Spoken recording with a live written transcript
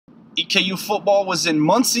EKU football was in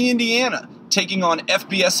Muncie, Indiana, taking on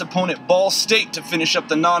FBS opponent Ball State to finish up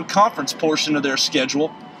the non-conference portion of their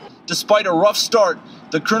schedule. Despite a rough start,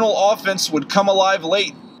 the Colonel offense would come alive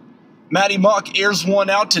late. Matty Mock airs one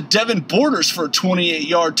out to Devin Borders for a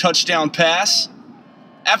 28-yard touchdown pass.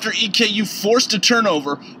 After EKU forced a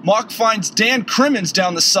turnover, Mock finds Dan Crimmins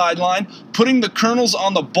down the sideline, putting the Colonels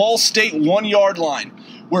on the Ball State 1-yard line,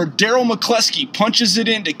 where Daryl McCleskey punches it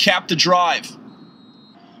in to cap the drive.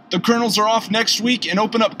 The Colonels are off next week and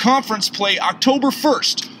open up conference play October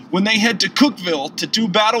 1st when they head to Cookeville to do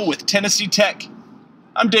battle with Tennessee Tech.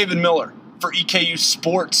 I'm David Miller for EKU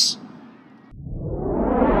Sports.